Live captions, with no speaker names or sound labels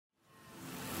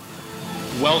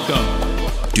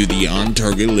Welcome to the On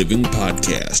Target Living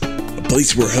Podcast, a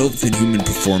place where health and human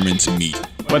performance meet.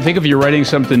 Well, I think if you're writing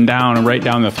something down and write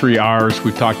down the 3 R's,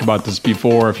 we've talked about this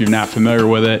before if you're not familiar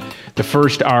with it. The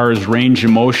first R is range of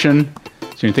motion.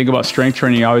 So you think about strength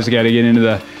training, you always got to get into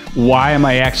the why am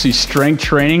I actually strength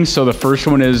training? So the first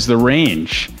one is the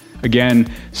range.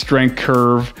 Again, strength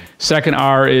curve. Second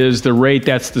R is the rate,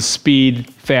 that's the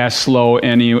speed, fast, slow,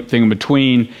 anything in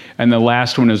between. And the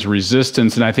last one is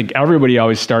resistance. And I think everybody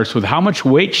always starts with how much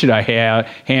weight should I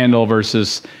handle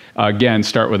versus, again,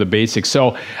 start with the basics.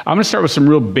 So I'm going to start with some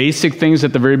real basic things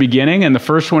at the very beginning. And the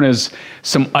first one is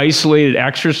some isolated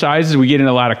exercises. We get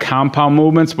into a lot of compound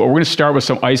movements, but we're going to start with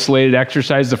some isolated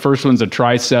exercises. The first one's a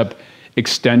tricep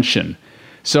extension.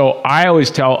 So I always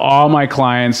tell all my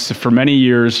clients for many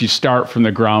years, you start from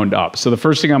the ground up. So the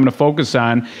first thing I'm going to focus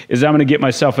on is I'm going to get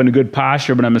myself in a good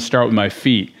posture, but I'm going to start with my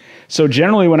feet. So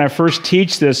generally when I first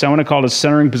teach this, I want to call it a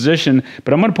centering position,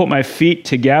 but I'm going to put my feet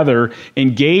together,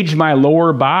 engage my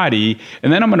lower body,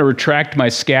 and then I'm going to retract my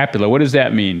scapula. What does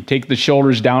that mean? Take the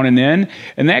shoulders down and in,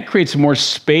 and that creates more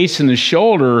space in the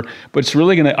shoulder, but it's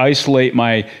really going to isolate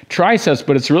my triceps,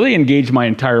 but it's really engage my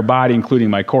entire body, including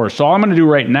my core. So all I'm going to do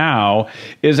right now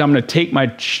is I'm going to take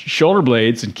my shoulder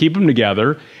blades and keep them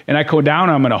together, and I go down,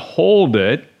 I'm going to hold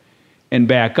it, and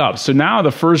back up. So now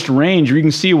the first range, you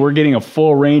can see we're getting a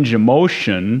full range of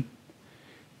motion,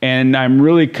 and I'm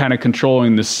really kind of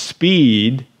controlling the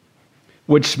speed,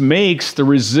 which makes the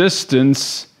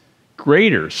resistance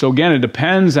greater. So again, it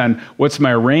depends on what's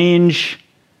my range,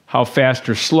 how fast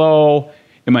or slow,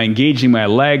 am I engaging my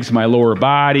legs, my lower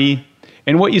body?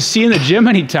 And what you see in the gym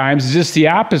many times is just the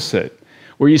opposite,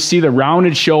 where you see the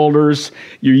rounded shoulders,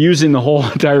 you're using the whole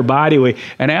entire body weight.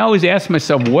 And I always ask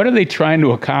myself, what are they trying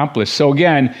to accomplish? So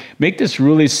again, make this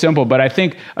really simple, but I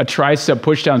think a tricep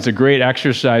pushdown is a great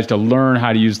exercise to learn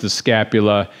how to use the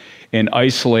scapula and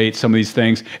isolate some of these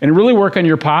things and really work on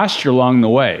your posture along the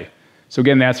way. So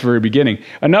again, that's the very beginning.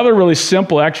 Another really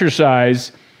simple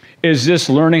exercise is just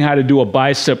learning how to do a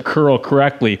bicep curl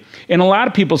correctly. And a lot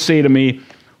of people say to me,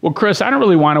 well, Chris, I don't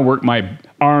really want to work my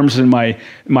arms and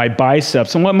my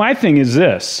biceps. And what my thing is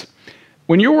this,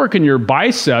 when you're working your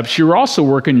biceps, you're also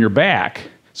working your back.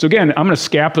 So again, I'm going to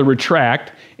scapula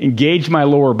retract, engage my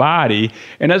lower body,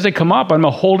 and as I come up, I'm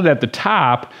going to hold it at the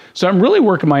top. So I'm really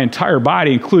working my entire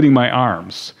body, including my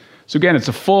arms. So again, it's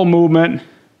a full movement.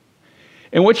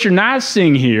 And what you're not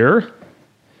seeing here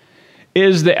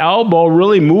is the elbow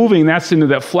really moving, that's into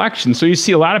that flexion. So you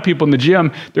see a lot of people in the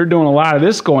gym, they're doing a lot of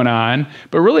this going on,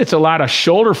 but really it's a lot of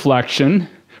shoulder flexion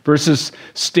versus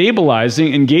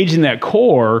stabilizing, engaging that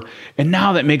core, and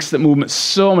now that makes the movement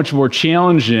so much more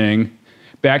challenging.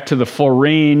 Back to the full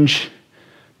range,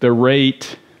 the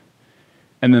rate,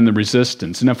 and then the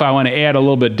resistance. And if I want to add a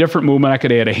little bit different movement, I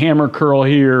could add a hammer curl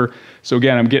here. So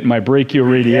again, I'm getting my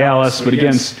brachioradialis, but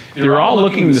again, they're all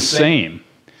looking the same.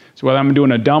 So whether I'm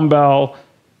doing a dumbbell,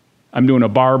 I'm doing a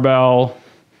barbell,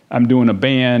 I'm doing a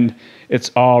band,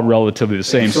 it's all relatively the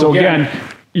same. So again,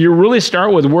 you really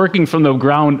start with working from the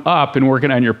ground up and working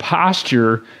on your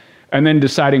posture and then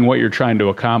deciding what you're trying to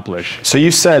accomplish. So you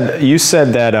said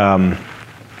that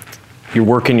you're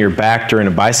working your back during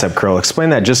a bicep curl.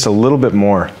 Explain that just a little bit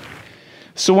more.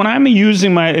 So when I'm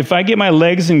using if I get my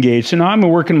legs engaged, so now I'm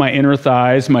working my inner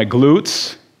thighs, my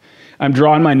glutes, I'm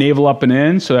drawing my navel up and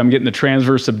in, so I'm getting the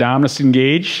transverse abdominis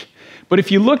engaged. But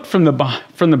if you look from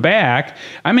the back,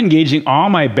 I'm engaging all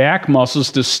my back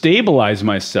muscles to stabilize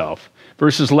myself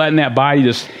versus letting that body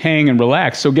just hang and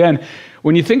relax. So again,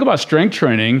 when you think about strength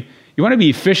training, you want to be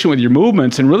efficient with your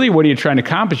movements, and really what are you trying to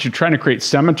accomplish? You're trying to create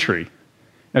symmetry.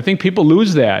 I think people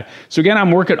lose that. So again, I'm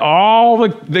working all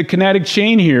the kinetic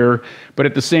chain here, but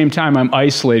at the same time, I'm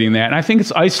isolating that. And I think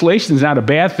isolation is not a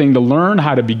bad thing to learn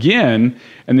how to begin,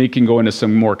 and then you can go into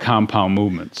some more compound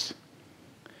movements.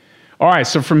 All right,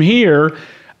 so from here,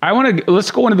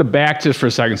 let's go into the back just for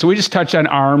a second. So we just touched on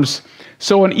arms.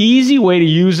 So an easy way to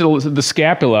use the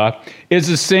scapula is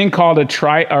this thing called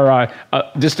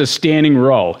just a standing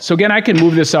row. So again, I can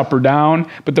move this up or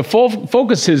down, but the full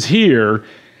focus is here.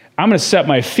 I'm going to set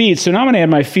my feet. So now I'm going to add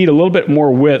my feet a little bit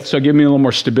more width, so give me a little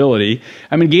more stability.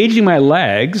 I'm engaging my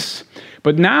legs,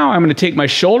 but now I'm going to take my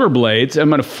shoulder blades, I'm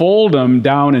going to fold them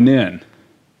down and in.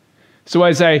 So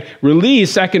as I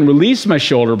release, I can release my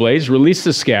shoulder blades, release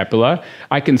the scapula,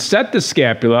 I can set the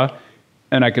scapula,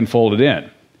 and I can fold it in.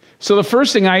 So the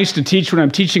first thing I used to teach when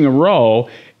I'm teaching a row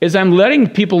is I'm letting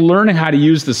people learn how to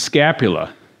use the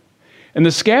scapula. And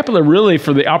the scapula really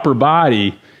for the upper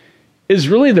body is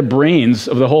really the brains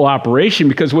of the whole operation,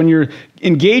 because when you're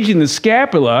engaging the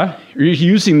scapula, you're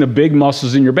using the big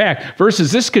muscles in your back,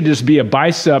 versus this could just be a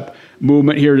bicep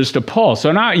movement here just to pull. So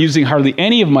I'm not using hardly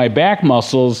any of my back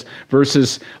muscles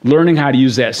versus learning how to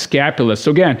use that scapula.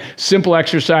 So again, simple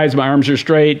exercise, my arms are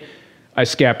straight, I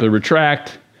scapula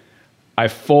retract, I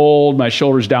fold my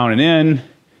shoulders down and in,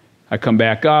 I come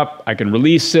back up, I can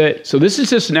release it. So this is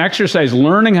just an exercise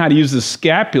learning how to use the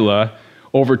scapula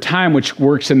over time, which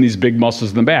works in these big muscles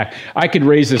in the back. I could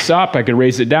raise this up, I could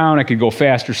raise it down, I could go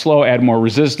fast or slow, add more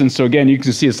resistance. So again, you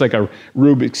can see it's like a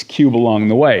Rubik's Cube along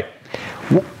the way.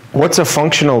 What's a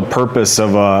functional purpose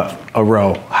of a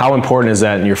row? How important is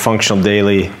that in your functional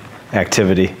daily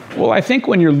activity? Well, I think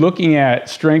when you're looking at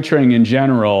strength training in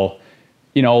general,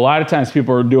 a lot of times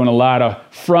people are doing a lot of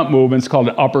front movements called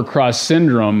an upper cross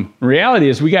syndrome. The reality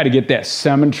is we got to get that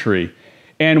symmetry.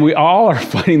 And we all are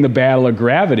fighting the battle of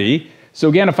gravity. So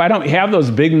again, if I don't have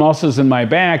those big muscles in my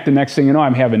back, the next thing you know,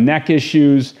 I'm having neck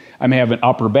issues, I'm having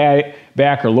upper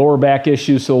back or lower back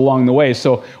issues along the way.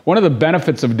 So one of the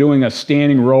benefits of doing a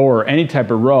standing row or any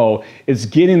type of row is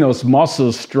getting those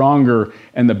muscles stronger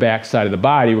in the back side of the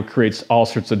body, which creates all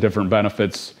sorts of different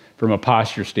benefits from a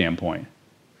posture standpoint.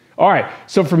 All right,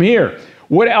 so from here,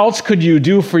 what else could you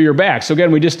do for your back? So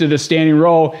again, we just did a standing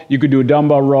row, you could do a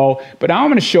dumbbell row, but now I'm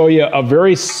going to show you a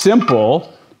very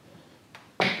simple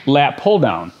lat pull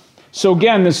down. So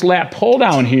again, this lat pull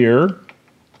down here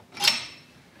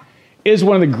is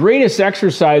one of the greatest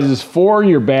exercises for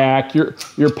your back, your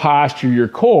posture, your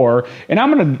core. And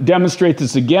I'm going to demonstrate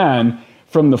this again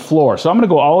from the floor. So I'm going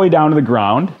to go all the way down to the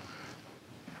ground.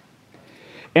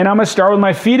 And I'm going to start with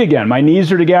my feet again. My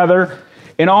knees are together.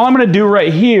 And all I'm going to do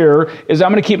right here is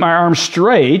I'm going to keep my arms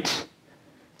straight.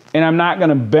 And I'm not going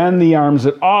to bend the arms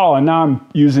at all. And now I'm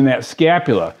using that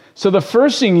scapula. So the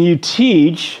first thing you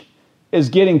teach is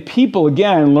getting people,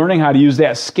 again, learning how to use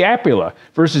that scapula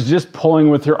versus just pulling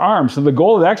with your arms. So the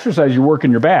goal of the exercise, you're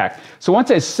working your back. So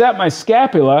once I set my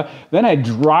scapula, then I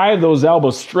drive those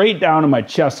elbows straight down and my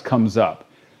chest comes up.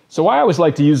 So I always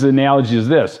like to use the analogy is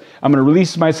this. I'm going to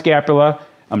release my scapula,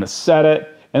 I'm going to set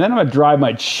it, and then I'm going to drive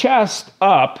my chest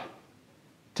up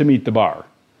to meet the bar.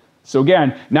 So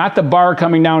again, not the bar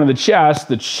coming down to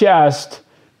the chest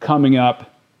coming up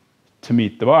to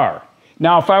meet the bar.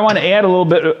 Now, if I want to add a little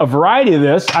bit of variety to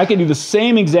this, I can do the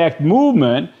same exact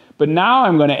movement, but now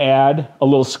I'm going to add a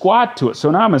little squat to it.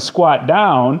 So now I'm going to squat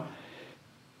down.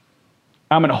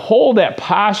 I'm going to hold that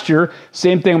posture.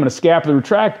 Same thing, I'm going to scapula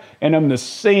retract, and I'm the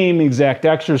same exact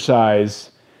exercise,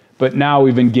 but now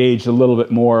we've engaged a little bit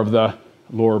more of the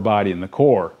lower body and the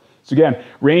core. So again,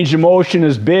 range of motion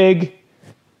is big.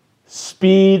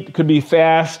 Speed could be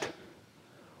fast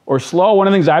or slow. One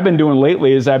of the things I've been doing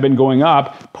lately is I've been going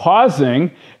up,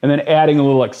 pausing, and then adding a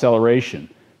little acceleration.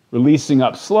 Releasing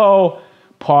up slow,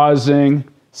 pausing,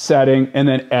 setting, and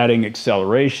then adding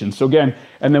acceleration. So again,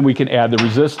 and then we can add the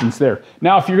resistance there.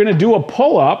 Now, if you're going to do a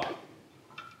pull-up,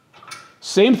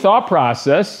 same thought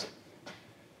process,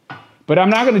 but I'm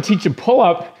not going to teach a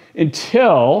pull-up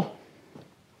until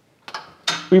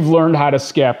we've learned how to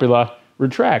scapula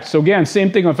retract. So again, same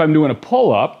thing if I'm doing a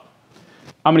pull-up.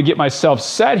 I'm going to get myself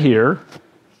set here.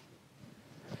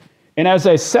 And as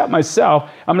I set myself,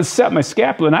 I'm going to set my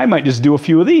scapula, and I might just do a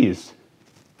few of these.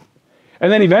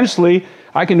 And then eventually,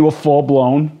 I can do a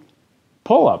full-blown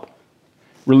pull-up.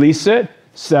 Release it,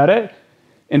 set it,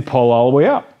 and pull all the way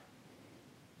up.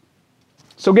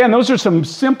 So again, those are some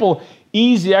simple,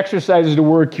 easy exercises to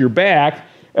work your back.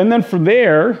 And then from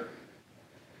there,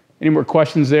 any more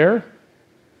questions there?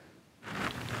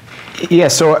 Yeah,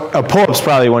 so a pull-up's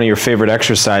probably one of your favorite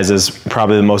exercises,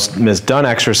 probably the most misdone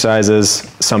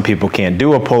exercises. Some people can't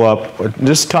do a pull-up.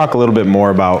 Just talk a little bit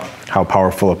more about how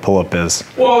powerful a pull-up is.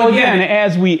 Well, again,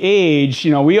 as we age,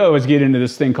 we always get into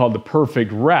this thing called the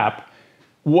perfect rep.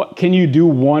 What can you do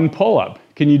one pull-up?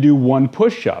 Can you do one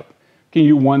push-up? Can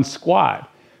you do one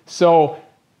squat? So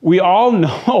we all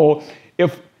know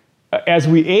as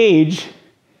we age,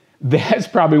 that's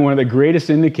probably one of the greatest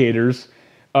indicators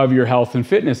of your health and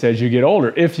fitness as you get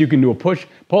older, if you can do a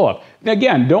pull-up. Now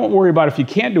again, don't worry about if you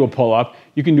can't do a pull-up,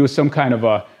 you can do some kind of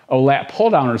a lat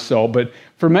pull-down or so, but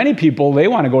for many people, they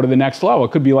want to go to the next level.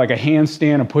 It could be like a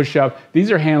handstand, a push-up.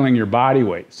 These are handling your body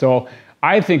weight. So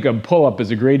I think a pull-up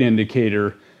is a great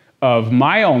indicator of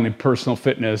my own personal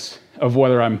fitness, of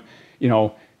whether I'm,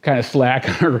 kind of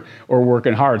slack or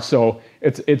working hard. So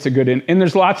it's a good, and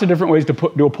there's lots of different ways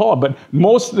to do a pull-up, but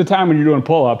most of the time when you're doing a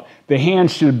pull-up, the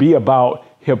hands should be about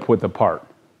hip width apart,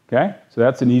 okay? So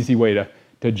that's an easy way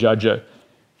to judge it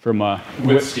from a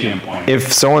width standpoint.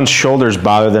 If someone's shoulders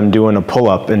bother them doing a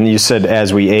pull-up, and you said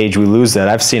as we age, we lose that.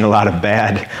 I've seen a lot of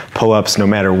bad pull-ups no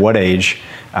matter what age.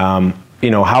 How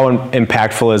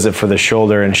impactful is it for the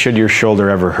shoulder, and should your shoulder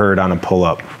ever hurt on a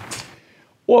pull-up?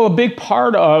 Well, a big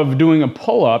part of doing a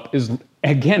pull-up is,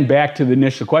 again, back to the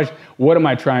initial question, what am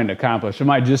I trying to accomplish? Am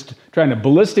I just trying to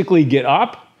ballistically get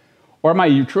up, or am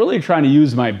I truly trying to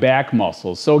use my back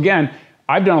muscles? So again,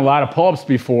 I've done a lot of pull-ups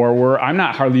before where I'm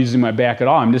not hardly using my back at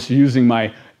all. I'm just using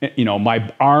my,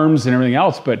 my arms and everything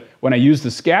else. But when I use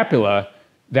the scapula,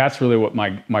 that's really what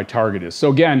my target is. So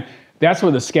again, that's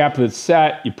where the scapula is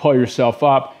set. You pull yourself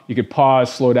up. You could pause,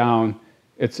 slow down.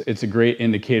 It's a great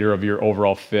indicator of your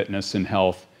overall fitness and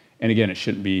health. And again, it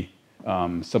shouldn't be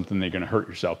something that you're going to hurt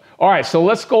yourself. All right, so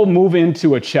let's go move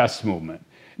into a chest movement.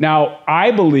 Now,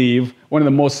 I believe one of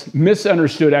the most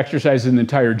misunderstood exercises in the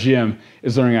entire gym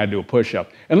is learning how to do a push-up.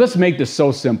 And let's make this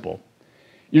so simple.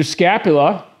 Your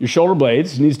scapula, your shoulder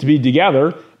blades, needs to be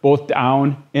together, both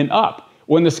down and up.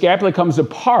 When the scapula comes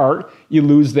apart, you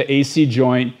lose the AC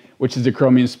joint, which is the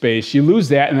acromion space. You lose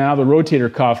that, and now the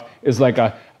rotator cuff is like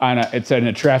it's in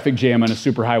a traffic jam on a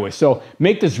superhighway. So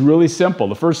make this really simple.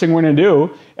 The first thing we're going to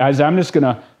do is I'm just going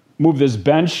to move this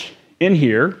bench in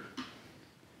here.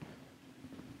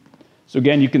 So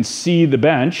again, you can see the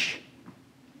bench.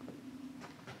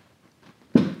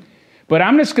 But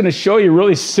I'm just going to show you a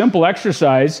really simple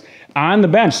exercise on the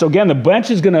bench. So again, the bench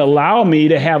is going to allow me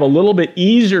to have a little bit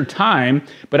easier time,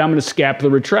 but I'm going to scapula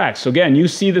retract. So again, you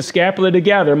see the scapula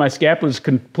together. My scapula is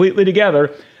completely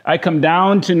together. I come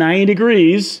down to 90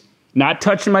 degrees, not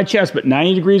touching my chest, but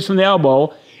 90 degrees from the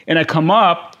elbow, and I come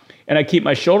up and I keep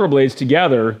my shoulder blades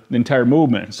together the entire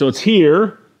movement. So it's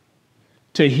here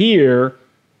to here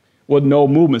with no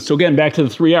movement. So again, back to the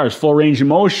 3 R's: full range of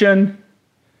motion,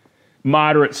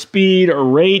 moderate speed or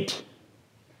rate,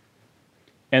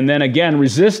 and then again,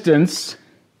 resistance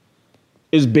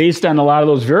is based on a lot of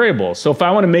those variables. So if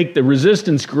I want to make the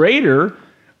resistance greater,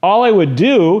 all I would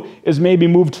do is maybe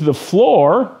move to the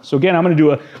floor. So again, I'm going to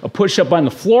do a push-up on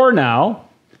the floor now.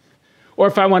 Or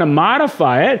if I want to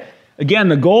modify it, again,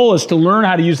 the goal is to learn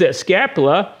how to use that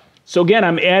scapula. So again,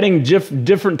 I'm adding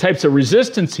different types of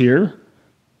resistance here.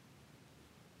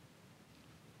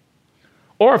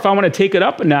 Or if I want to take it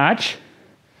up a notch,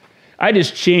 I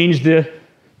just change the,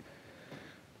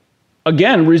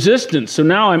 again, resistance. So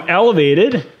now I'm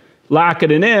elevated,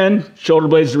 locking it in, shoulder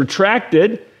blades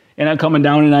retracted, and I'm coming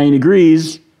down to 90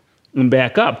 degrees and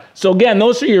back up. So again,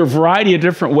 those are your variety of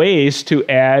different ways to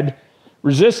add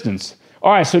resistance.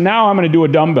 All right, so now I'm going to do a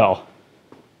dumbbell.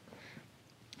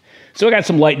 So I got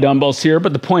some light dumbbells here,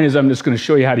 but the point is I'm just going to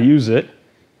show you how to use it.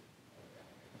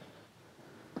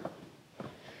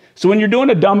 So when you're doing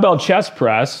a dumbbell chest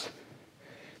press,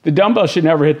 the dumbbell should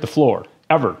never hit the floor,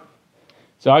 ever.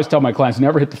 So I always tell my clients,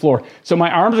 never hit the floor. So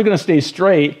my arms are going to stay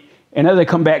straight, and as I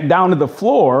come back down to the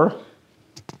floor,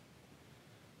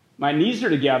 my knees are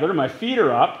together, my feet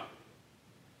are up,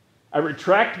 I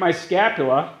retract my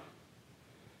scapula,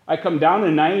 I come down to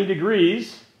 90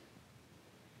 degrees,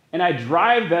 and I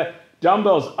drive the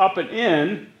dumbbells up and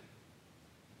in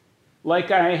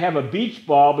like I have a beach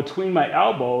ball between my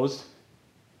elbows,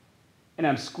 and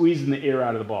I'm squeezing the air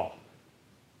out of the ball.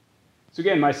 So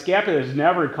again, my scapula has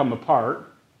never come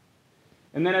apart.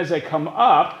 And then as I come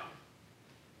up,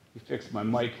 let me fix my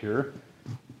mic here.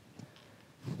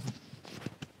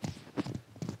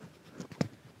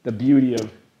 The beauty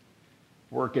of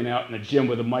working out in the gym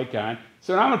with a mic on.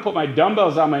 So now I'm going to put my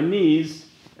dumbbells on my knees,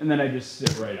 and then I just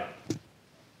sit right up.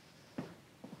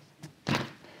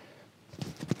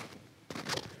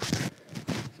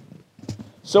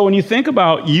 So when you think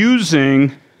about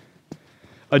using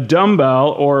a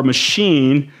dumbbell or a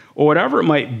machine or whatever it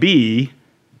might be,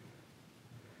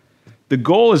 the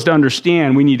goal is to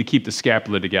understand we need to keep the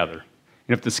scapula together.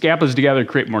 And if the scapula is together,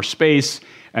 create more space.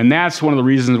 And that's one of the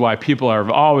reasons why people are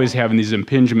always having these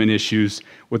impingement issues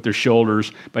with their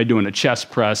shoulders by doing a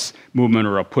chest press movement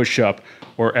or a push-up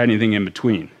or anything in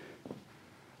between.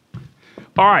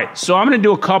 All right, so I'm going to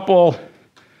do a couple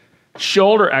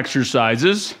shoulder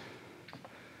exercises.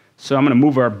 So I'm going to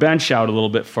move our bench out a little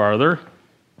bit farther.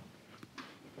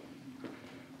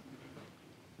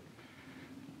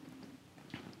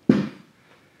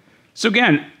 So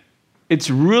again, it's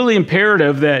really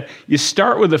imperative that you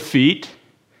start with the feet,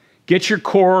 get your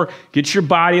core, get your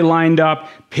body lined up,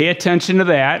 pay attention to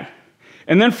that.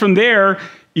 And then from there,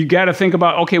 you got to think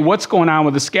about, okay, what's going on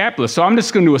with the scapula? So I'm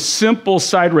just going to do a simple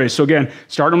side raise. So again,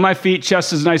 starting with my feet,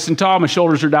 chest is nice and tall, my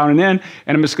shoulders are down and in,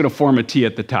 and I'm just going to form a T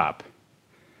at the top.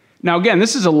 Now again,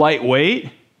 this is a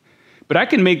lightweight, but I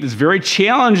can make this very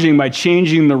challenging by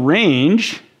changing the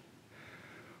range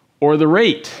or the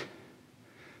rate.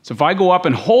 So if I go up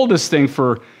and hold this thing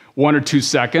for 1 or 2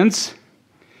 seconds,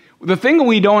 the thing that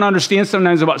we don't understand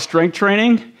sometimes about strength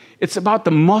training, it's about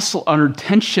the muscle under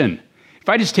tension. If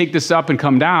I just take this up and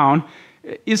come down,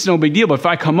 it's no big deal. But if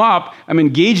I come up, I'm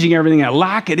engaging everything, I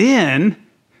lock it in,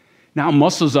 now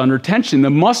muscle's under tension. The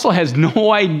muscle has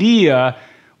no idea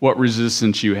what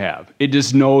resistance you have. It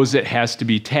just knows it has to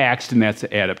be taxed, and that's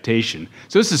the adaptation.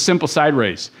 So this is simple side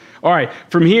raise. All right,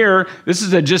 from here, this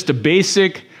is just a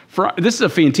basic, this is a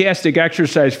fantastic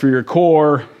exercise for your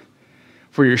core,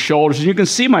 for your shoulders. And you can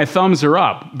see my thumbs are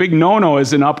up. Big no-no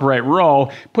is an upright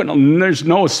row. There's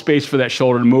no space for that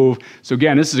shoulder to move. So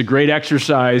again, this is a great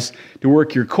exercise to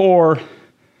work your core,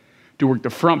 to work the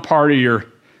front part of your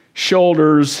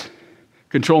shoulders,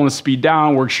 controlling the speed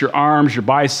down, works your arms, your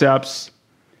biceps.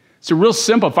 So real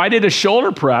simple. If I did a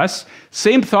shoulder press,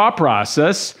 same thought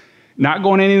process, not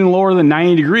going anything lower than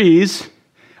 90 degrees,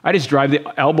 I just drive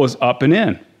the elbows up and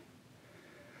in.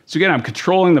 So again, I'm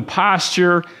controlling the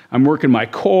posture, I'm working my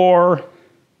core.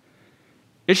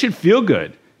 It should feel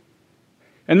good.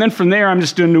 And then from there, I'm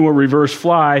just going to do a reverse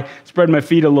fly, spread my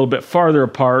feet a little bit farther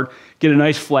apart, get a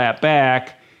nice flat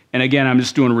back, and again, I'm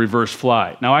just doing a reverse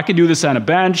fly. Now, I could do this on a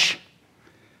bench.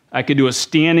 I could do a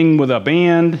standing with a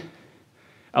band.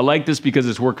 I like this because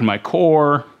it's working my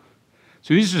core.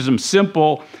 So these are some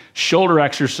simple shoulder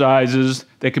exercises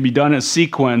that can be done in a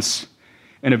sequence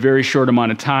in a very short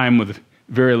amount of time with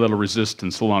very little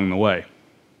resistance along the way.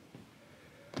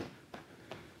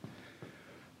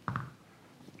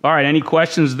 All right, any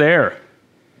questions there?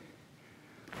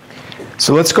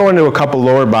 So let's go into a couple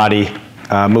lower body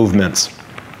movements.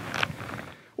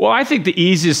 Well, I think the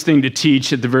easiest thing to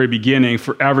teach at the very beginning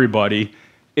for everybody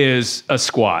is a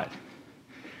squat.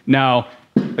 Now,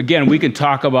 again, we can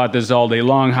talk about this all day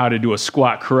long, how to do a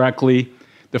squat correctly.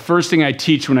 The first thing I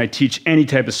teach when I teach any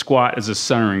type of squat is a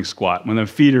centering squat. When the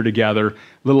feet are together, a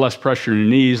little less pressure in your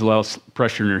knees, a little less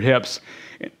pressure in your hips.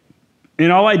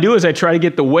 And all I do is I try to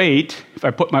get the weight. If I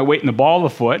put my weight in the ball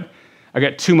of the foot, I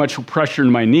got too much pressure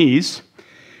in my knees.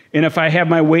 And if I have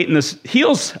my weight in the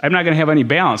heels, I'm not going to have any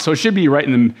balance. So it should be right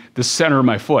in the center of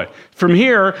my foot. From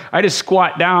here, I just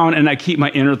squat down and I keep my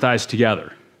inner thighs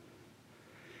together.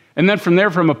 And then from there,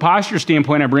 from a posture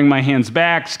standpoint, I bring my hands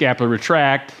back, scapula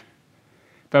retract.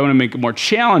 If I want to make it more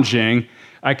challenging,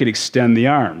 I could extend the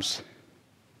arms.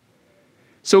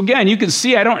 So again, you can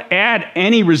see I don't add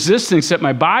any resistance except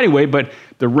my body weight, but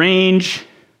the range,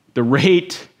 the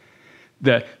rate,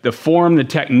 the form, the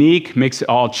technique makes it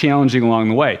all challenging along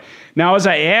the way. Now as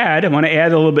I want to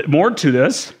add a little bit more to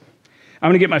this. I'm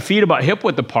going to get my feet about hip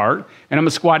width apart, and I'm going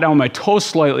to squat down with my toes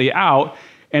slightly out.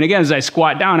 And again, as I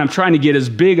squat down, I'm trying to get as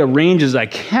big a range as I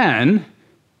can.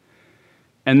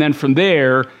 And then from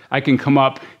there, I can come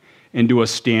up and do a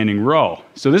standing row.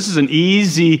 So this is an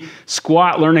easy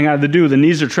squat learning how to do. The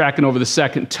knees are tracking over the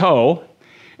second toe.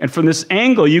 And from this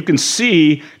angle, you can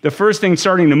see the first thing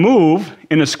starting to move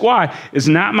in a squat is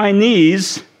not my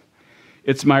knees,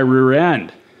 it's my rear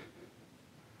end.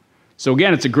 So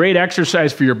again, it's a great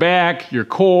exercise for your back, your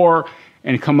core,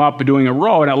 and come up and doing a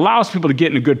row. And it allows people to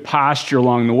get in a good posture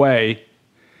along the way.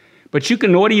 But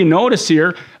what do you notice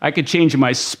here? I could change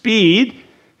my speed.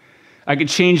 I could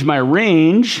change my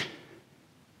range.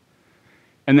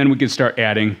 And then we can start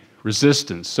adding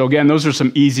resistance. So again, those are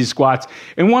some easy squats.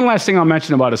 And one last thing I'll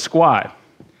mention about a squat.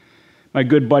 My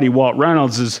good buddy Walt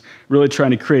Reynolds is really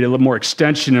trying to create a little more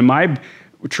extension in my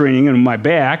training and my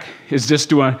back, is just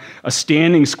doing a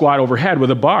standing squat overhead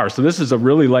with a bar. So this is a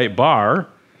really light bar.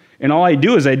 And all I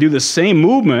do is I do the same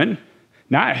movement,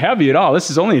 not heavy at all.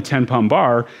 This is only a 10-pound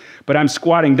bar, but I'm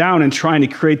squatting down and trying to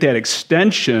create that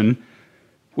extension,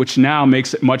 which now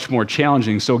makes it much more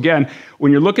challenging. So again,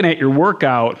 when you're looking at your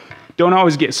workout, don't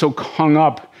always get so hung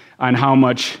up on how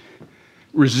much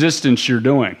resistance you're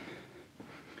doing.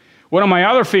 One of my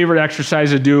other favorite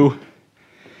exercises to do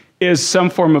is some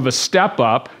form of a step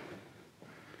up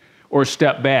or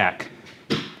step back.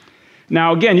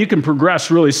 Now again, you can progress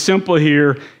really simple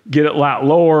here, get it a lot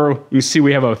lower. You can see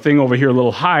we have a thing over here a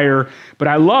little higher, but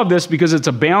I love this because it's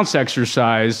a balance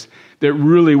exercise that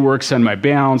really works on my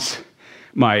balance,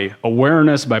 my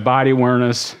awareness, my body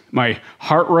awareness, my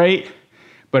heart rate,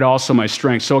 but also my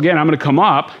strength. So again, I'm going to come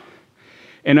up,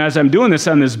 and as I'm doing this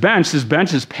on this bench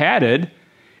is padded,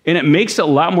 and it makes it a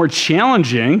lot more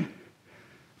challenging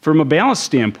from a balance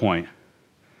standpoint.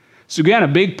 So again, a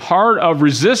big part of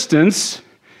resistance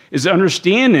is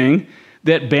understanding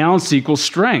that balance equals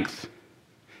strength.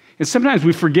 And sometimes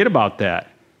we forget about that.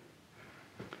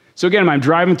 So again, I'm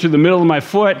driving through the middle of my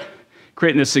foot,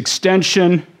 creating this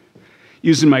extension,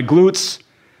 using my glutes,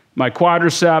 my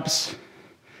quadriceps,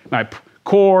 my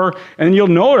core, and you'll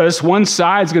notice one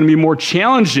side's going to be more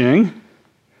challenging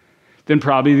than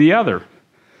probably the other.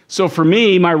 So for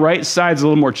me, my right side's a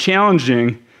little more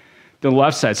challenging than the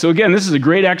left side. So again, this is a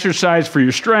great exercise for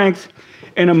your strength,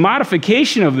 and a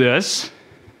modification of this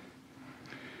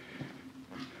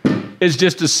is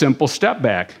just a simple step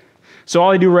back. So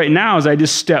all I do right now is I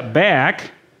just step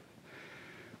back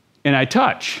and I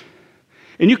touch.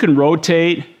 And you can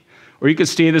rotate, or you can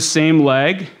stay the same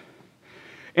leg.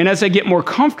 And as I get more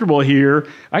comfortable here,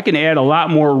 I can add a lot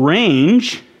more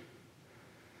range,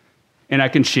 and I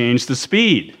can change the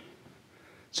speed.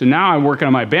 So now I'm working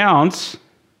on my balance.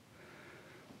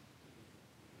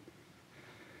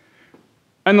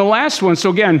 And the last one, so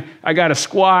again, I got a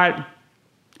squat,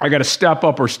 I got a step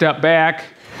up or step back.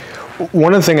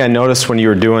 One of the things I noticed when you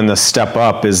were doing the step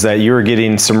up is that you were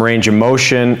getting some range of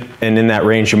motion, and in that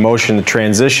range of motion, the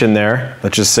transition there,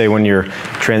 let's just say when you're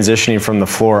transitioning from the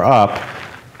floor up,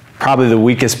 probably the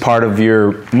weakest part of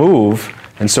your move.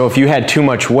 And so if you had too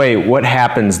much weight, what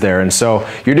happens there? And so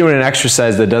you're doing an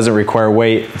exercise that doesn't require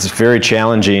weight. It's very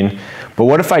challenging. But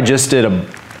what if I just did a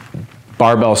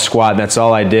barbell squat, and that's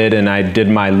all I did, and I did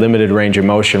my limited range of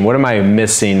motion? What am I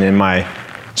missing in my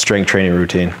strength training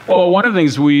routine? Well, one of the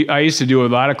things I used to do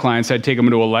with a lot of clients, I'd take them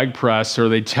into a leg press, or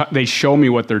they show me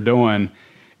what they're doing,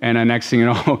 and the next thing you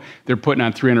know, they're putting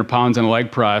on 300 pounds on a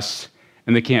leg press,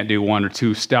 and they can't do 1 or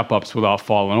 2 step-ups without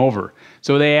falling over.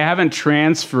 So they haven't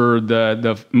transferred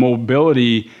the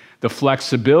mobility, the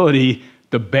flexibility,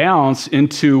 the balance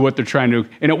into what they're trying to,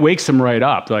 and it wakes them right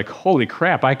up. They're like, holy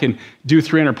crap, I can do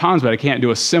 300 pounds, but I can't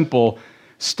do a simple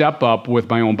step-up with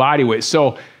my own body weight.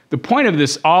 So the point of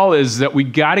this all is that we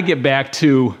got to get back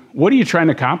to, what are you trying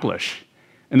to accomplish?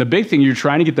 And the big thing, you're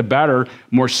trying to get the better,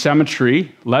 more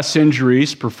symmetry, less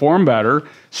injuries, perform better,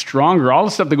 stronger, all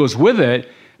the stuff that goes with it.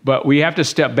 But we have to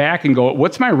step back and go,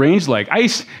 what's my range like? We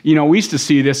used to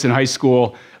see this in high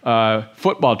school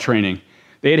football training.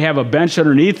 They'd have a bench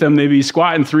underneath them. They'd be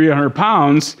squatting 300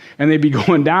 pounds, and they'd be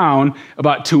going down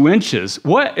about 2 inches.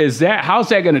 What is that? How's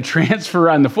that going to transfer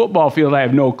on the football field? I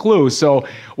have no clue. So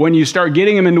when you start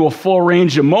getting them into a full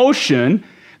range of motion,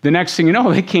 the next thing you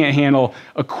know, they can't handle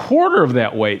a quarter of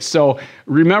that weight. So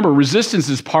remember, resistance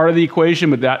is part of the equation,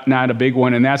 but not a big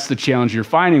one, and that's the challenge you're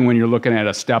finding when you're looking at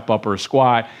a step up or a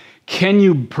squat. Can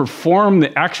you perform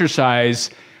the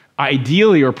exercise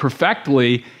ideally or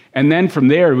perfectly? And then from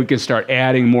there, we can start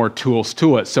adding more tools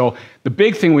to it. So the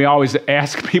big thing we always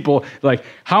ask people, like,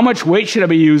 how much weight should I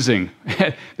be using?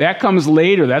 That comes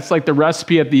later. That's like the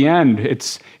recipe at the end.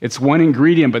 It's one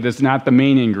ingredient, but it's not the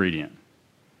main ingredient.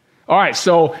 All right,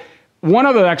 so one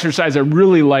other exercise I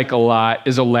really like a lot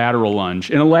is a lateral lunge.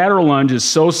 And a lateral lunge is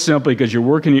so simple because you're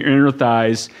working your inner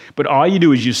thighs, but all you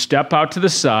do is you step out to the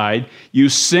side, you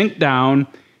sink down,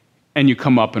 and you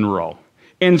come up and roll.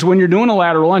 And so when you're doing a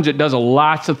lateral lunge, it does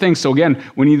lots of things. So again,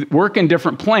 when you work in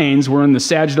different planes, we're in the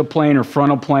sagittal plane or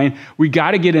frontal plane, we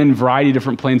got to get in a variety of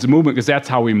different planes of movement because that's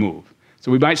how we move.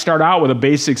 So we might start out with a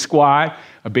basic squat,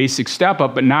 a basic step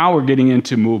up, but now we're getting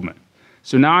into movement.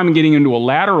 So now I'm getting into a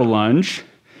lateral lunge,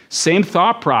 same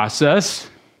thought process,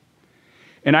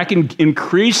 and I can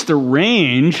increase the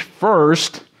range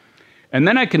first, and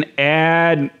then I can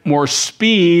add more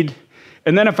speed.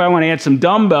 And then if I want to add some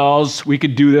dumbbells, we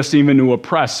could do this even to a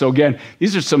press. So again,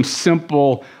 these are some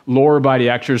simple lower body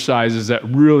exercises that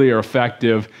really are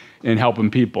effective in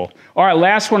helping people. All right,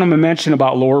 last one I'm going to mention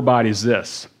about lower body is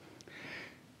this.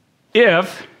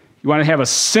 If you want to have a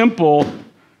simple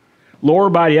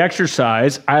lower body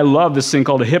exercise, I love this thing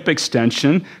called a hip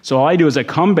extension. So all I do is I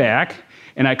come back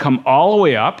and I come all the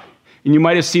way up. And you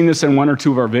might have seen this in 1 or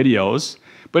 2 of our videos,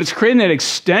 but it's creating that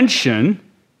extension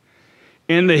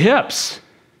in the hips.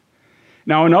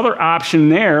 Now, another option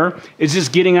there is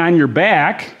just getting on your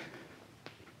back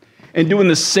and doing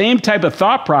the same type of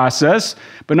thought process,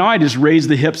 but now I just raise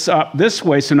the hips up this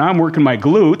way, so now I'm working my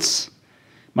glutes,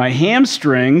 my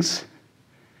hamstrings,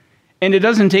 and it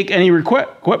doesn't take any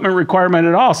equipment requirement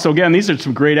at all. So again, these are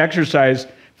some great exercise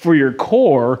for your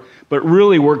core, but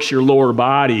really works your lower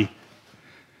body,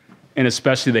 and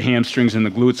especially the hamstrings and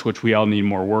the glutes, which we all need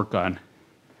more work on.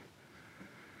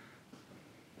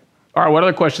 All right, what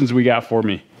other questions we got for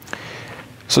me?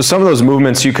 So some of those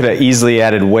movements you could have easily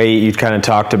added weight. You kind of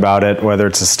talked about it, whether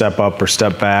it's a step up or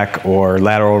step back or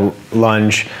lateral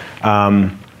lunge.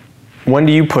 When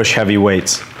do you push heavy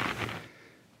weights?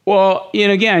 Well,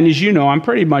 and again, as you know, I'm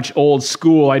pretty much old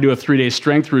school. I do a 3-day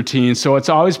strength routine, so it's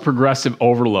always progressive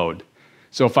overload.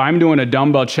 So if I'm doing a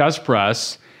dumbbell chest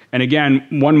press, and again,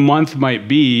 1 month might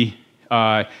be,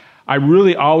 I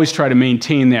really always try to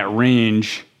maintain that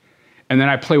range, and then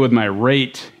I play with my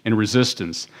rate and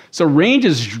resistance. So range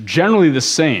is generally the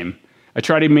same. I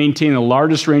try to maintain the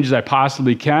largest ranges I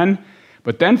possibly can,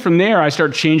 but then from there, I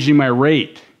start changing my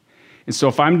rate. And so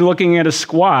if I'm looking at a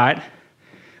squat,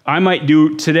 I might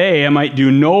do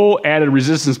no added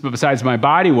resistance besides my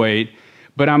body weight,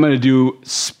 but I'm going to do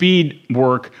speed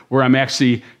work where I'm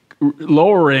actually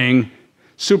lowering,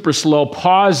 super slow,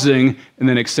 pausing, and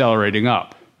then accelerating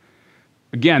up.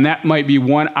 Again, that might be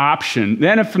one option.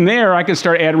 Then from there, I can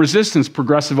start adding resistance,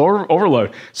 progressive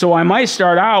overload. So I might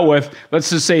start out with, let's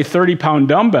just say 30-pound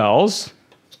dumbbells,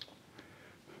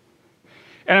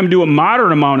 and I'm doing a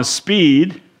moderate amount of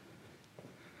speed,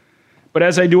 but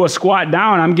as I do a squat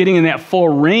down, I'm getting in that full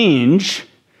range.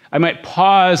 I might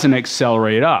pause and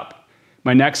accelerate up.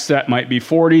 My next set might be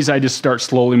 40s. I just start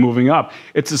slowly moving up.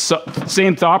 It's the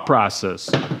same thought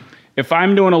process. If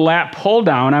I'm doing a lat pull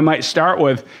down, I might start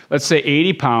with, let's say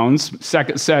 80 pounds.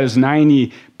 Second set is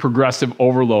 90 progressive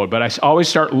overload. But I always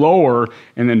start lower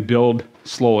and then build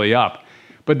slowly up.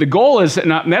 But the goal is,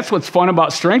 and that's what's fun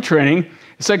about strength training,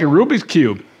 it's like a Rubik's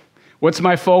Cube. What's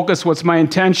my focus? What's my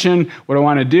intention? What do I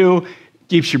want to do?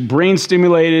 Keeps your brain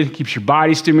stimulated, keeps your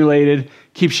body stimulated,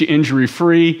 keeps you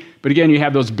injury-free. But again, you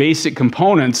have those basic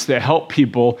components that help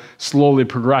people slowly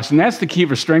progress. And that's the key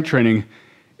for strength training,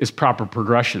 is proper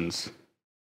progressions.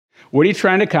 What are you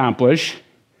trying to accomplish?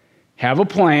 Have a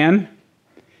plan,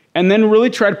 and then really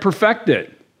try to perfect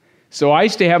it. So I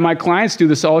used to have my clients do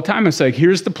this all the time. It's like,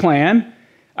 here's the plan.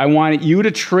 I want you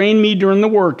to train me during the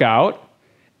workout,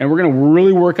 and we're going to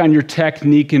really work on your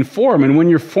technique and form. And when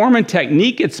your form and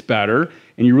technique gets better,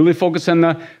 and you really focus on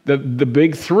the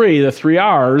big three, the 3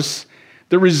 R's,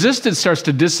 the resistance starts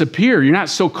to disappear. You're not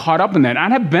so caught up in that.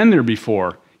 I've been there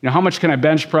before. You know, how much can I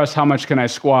bench press? How much can I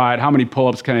squat? How many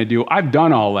pull-ups can I do? I've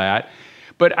done all that.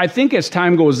 But I think as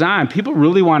time goes on, people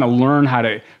really want to learn how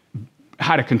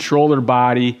to control their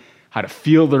body, how to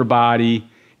feel their body,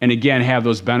 and again, have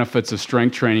those benefits of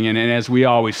strength training. And as we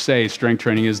always say, strength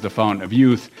training is the fountain of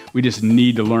youth. We just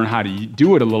need to learn how to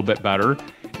do it a little bit better.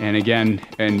 And again,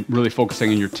 and really focusing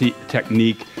on your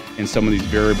technique and some of these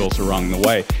variables along the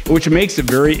way, which makes it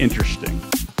very interesting.